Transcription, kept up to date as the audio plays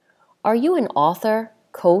Are you an author,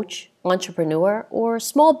 coach, entrepreneur, or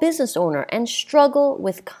small business owner and struggle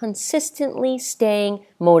with consistently staying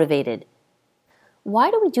motivated? Why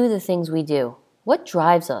do we do the things we do? What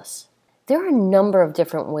drives us? There are a number of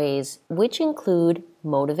different ways, which include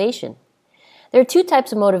motivation. There are two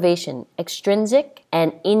types of motivation, extrinsic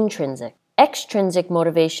and intrinsic. Extrinsic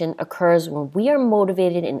motivation occurs when we are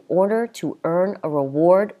motivated in order to earn a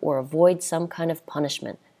reward or avoid some kind of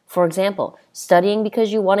punishment. For example, studying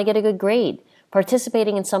because you want to get a good grade,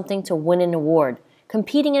 participating in something to win an award,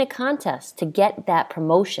 competing in a contest to get that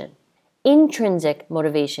promotion. Intrinsic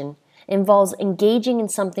motivation involves engaging in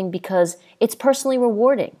something because it's personally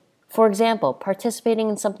rewarding. For example, participating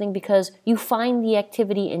in something because you find the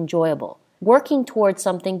activity enjoyable, working towards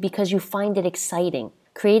something because you find it exciting,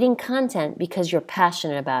 creating content because you're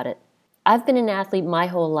passionate about it. I've been an athlete my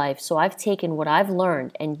whole life, so I've taken what I've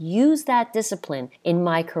learned and used that discipline in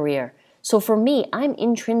my career. So for me, I'm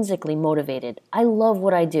intrinsically motivated. I love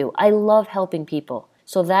what I do. I love helping people.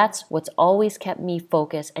 So that's what's always kept me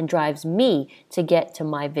focused and drives me to get to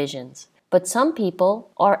my visions. But some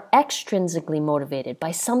people are extrinsically motivated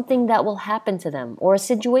by something that will happen to them, or a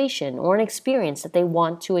situation, or an experience that they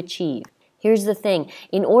want to achieve. Here's the thing,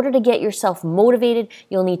 in order to get yourself motivated,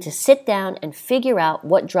 you'll need to sit down and figure out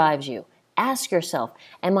what drives you. Ask yourself,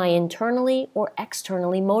 am I internally or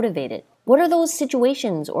externally motivated? What are those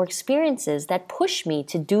situations or experiences that push me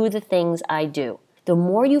to do the things I do? The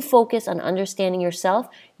more you focus on understanding yourself,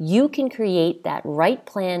 you can create that right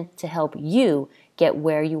plan to help you get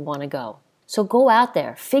where you want to go. So go out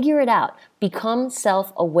there, figure it out, become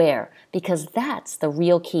self-aware, because that's the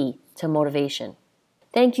real key to motivation.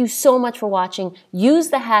 Thank you so much for watching. Use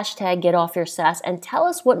the hashtag #GetOffYourSass and tell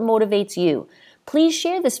us what motivates you. Please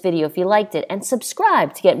share this video if you liked it and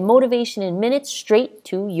subscribe to get motivation in minutes straight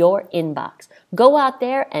to your inbox. Go out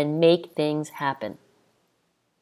there and make things happen.